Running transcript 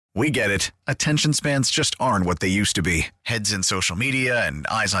We get it. Attention spans just aren't what they used to be. Heads in social media and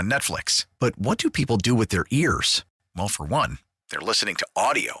eyes on Netflix. But what do people do with their ears? Well, for one, they're listening to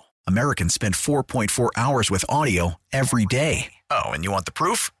audio. Americans spend 4.4 hours with audio every day. Oh, and you want the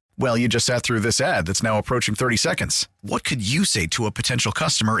proof? Well, you just sat through this ad that's now approaching 30 seconds. What could you say to a potential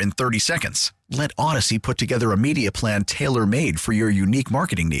customer in 30 seconds? Let Odyssey put together a media plan tailor-made for your unique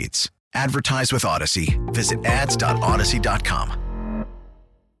marketing needs. Advertise with Odyssey. Visit ads.odyssey.com.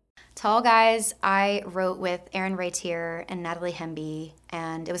 Tall Guys, I wrote with Aaron Ratier and Natalie Hemby,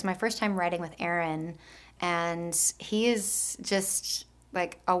 and it was my first time writing with Aaron, and he is just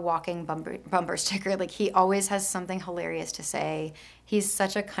like a walking bumper sticker. Like, he always has something hilarious to say. He's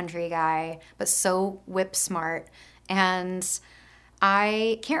such a country guy, but so whip smart, and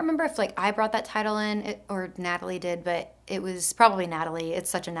I can't remember if like I brought that title in or Natalie did, but it was probably Natalie.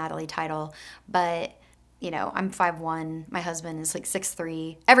 It's such a Natalie title, but you know, I'm 5'1", my husband is like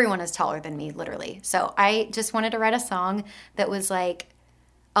 6'3", everyone is taller than me, literally. So I just wanted to write a song that was like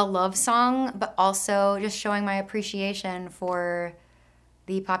a love song, but also just showing my appreciation for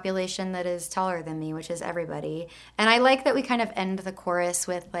the population that is taller than me, which is everybody. And I like that we kind of end the chorus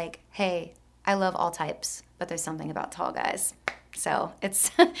with like, hey, I love all types, but there's something about tall guys. So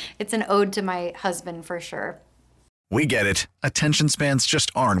it's it's an ode to my husband for sure. We get it. Attention spans just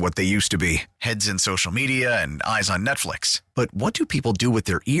aren't what they used to be. Heads in social media and eyes on Netflix. But what do people do with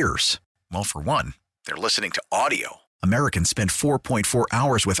their ears? Well, for one, they're listening to audio. Americans spend 4.4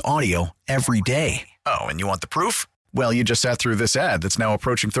 hours with audio every day. Oh, and you want the proof? Well, you just sat through this ad that's now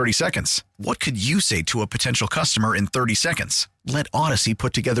approaching 30 seconds. What could you say to a potential customer in 30 seconds? Let Odyssey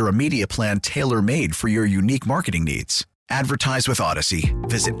put together a media plan tailor-made for your unique marketing needs. Advertise with Odyssey.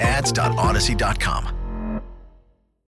 Visit ads.odyssey.com.